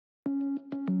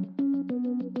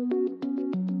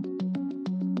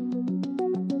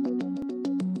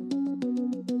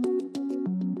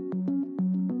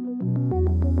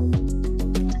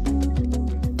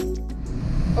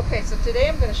Okay, so today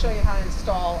I'm going to show you how to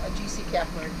install a GC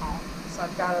capillary column. So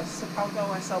I've got a Supelco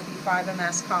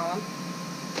SLB5MS column,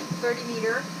 30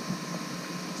 meter,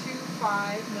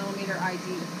 2.5 millimeter ID.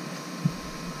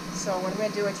 So what I'm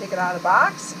going to do, I take it out of the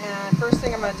box, and first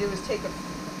thing I'm going to do is take a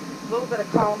little bit of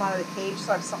column out of the cage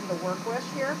so I have something to work with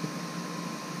here.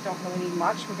 Don't really need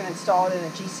much. We're going to install it in a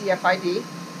GC FID.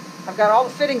 I've got all the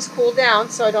fittings cooled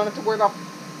down so I don't have to worry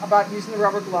about using the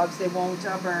rubber gloves. They won't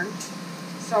burn.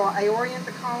 So I orient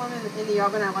the column in the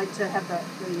oven. I like to have the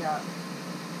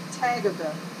tag of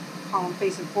the column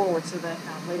facing forward so that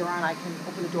later on I can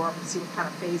open the door up and see what kind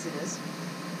of phase it is.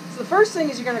 So the first thing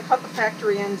is you're going to cut the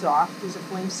factory ends off. These are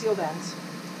flame sealed ends.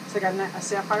 So I got a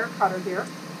sapphire cutter here.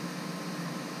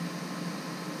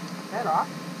 Cut that off.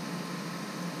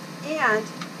 And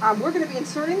we're going to be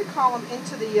inserting the column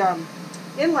into the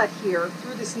inlet here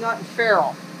through this nut and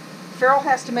ferrule. The ferrule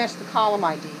has to match the column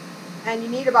ID. And you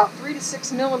need about 3 to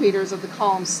 6 millimeters of the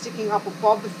column sticking up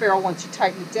above the ferrule once you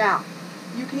tighten it down.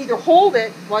 You can either hold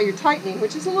it while you're tightening,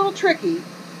 which is a little tricky,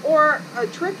 or a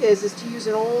trick is to use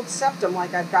an old septum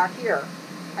like I've got here.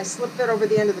 I slip that over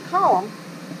the end of the column,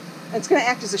 and it's going to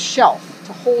act as a shelf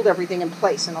to hold everything in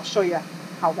place, and I'll show you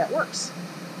how that works.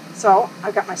 So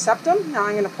I've got my septum. Now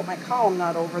I'm going to put my column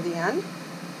nut over the end.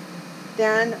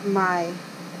 Then my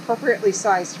appropriately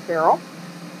sized ferrule.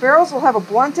 Ferrules will have a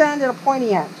blunt end and a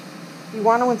pointy end. You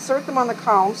want to insert them on the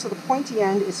column so the pointy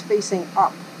end is facing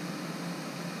up.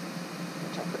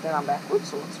 Which I put that on backwards,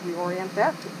 so let's reorient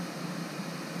that.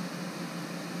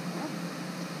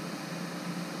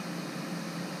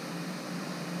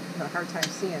 I've got a hard time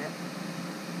seeing it.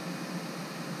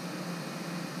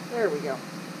 There we go.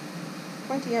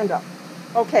 Pointy end up.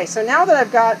 Okay, so now that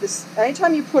I've got this,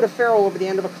 anytime you put a ferrule over the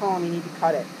end of a column, you need to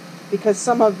cut it, because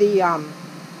some of the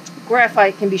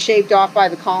graphite can be shaved off by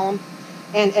the column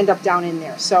and end up down in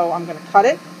there. So I'm going to cut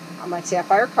it on my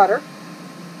sapphire cutter.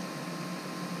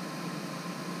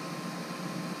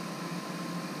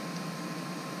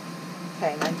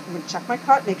 Okay, and I'm going to check my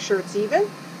cut, make sure it's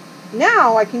even.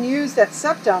 Now I can use that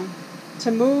septum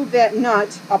to move that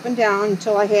nut up and down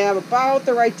until I have about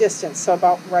the right distance, so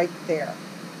about right there.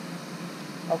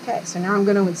 Okay, so now I'm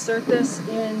going to insert this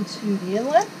into the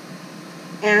inlet,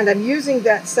 and I'm using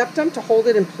that septum to hold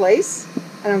it in place,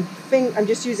 and I'm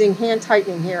just using hand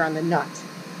tightening here on the nut.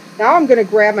 Now I'm going to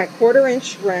grab my 1/4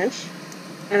 inch wrench,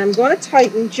 and I'm going to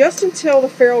tighten just until the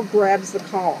ferrule grabs the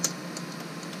column.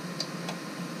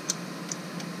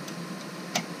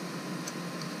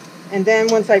 And then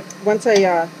once I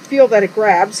feel that it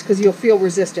grabs, because you'll feel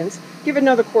resistance, give it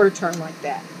another 1/4 turn like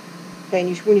that. Okay,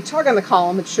 and when you tug on the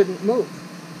column, it shouldn't move.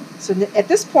 So at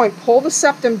this point, pull the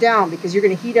septum down, because you're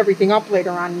going to heat everything up later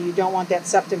on, and you don't want that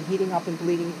septum heating up and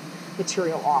bleeding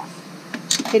material off.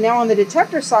 Okay, now on the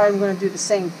detector side, I'm going to do the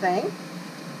same thing.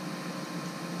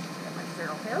 Got my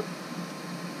ferrule here.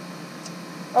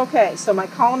 Okay, so my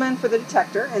column end for the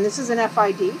detector, and this is an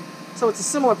FID, so it's a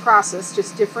similar process,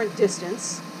 just different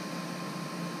distance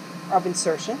of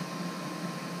insertion.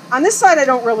 On this side, I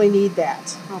don't really need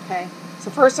that. Okay,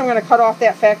 so first I'm going to cut off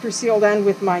that factory sealed end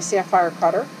with my sapphire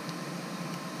cutter.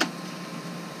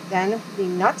 Then the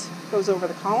nut goes over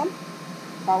the column,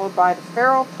 followed by the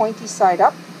ferrule, pointy side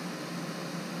up.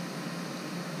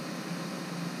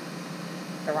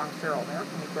 The wrong ferrule there. Let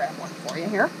me grab one for you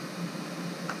here.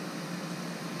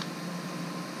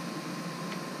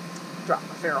 Drop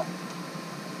the ferrule.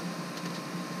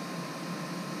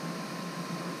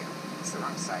 There we go. It's the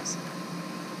wrong size.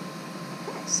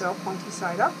 Okay, so pointy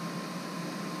side up.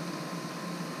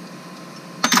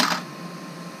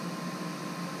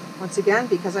 Once again,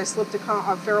 because I slipped a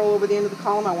ferrule over the end of the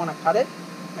column, I want to cut it.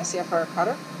 My sapphire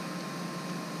cutter.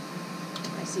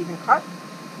 Nice even cut.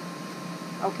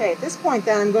 Okay, at this point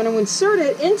then, I'm going to insert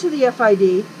it into the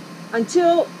FID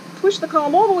push the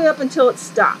column all the way up until it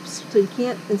stops, so you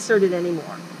can't insert it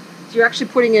anymore. So you're actually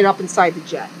putting it up inside the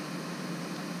jet.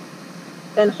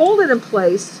 Then hold it in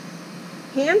place,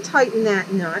 hand tighten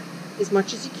that nut as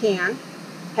much as you can.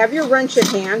 Have your wrench at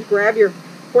hand, grab your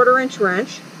 1/4 inch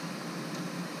wrench,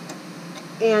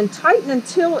 and tighten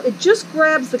until it just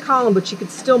grabs the column, but you can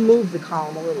still move the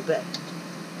column a little bit.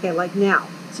 Okay, like now.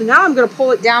 So now I'm going to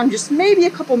pull it down just maybe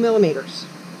a couple millimeters,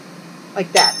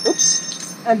 like that.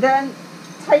 Oops. And then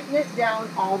tighten it down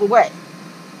all the way.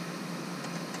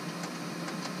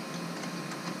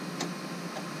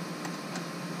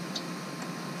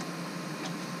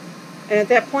 And at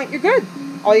that point, you're good.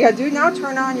 All you got to do now,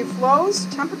 turn on your flows,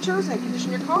 temperatures, and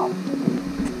condition your column.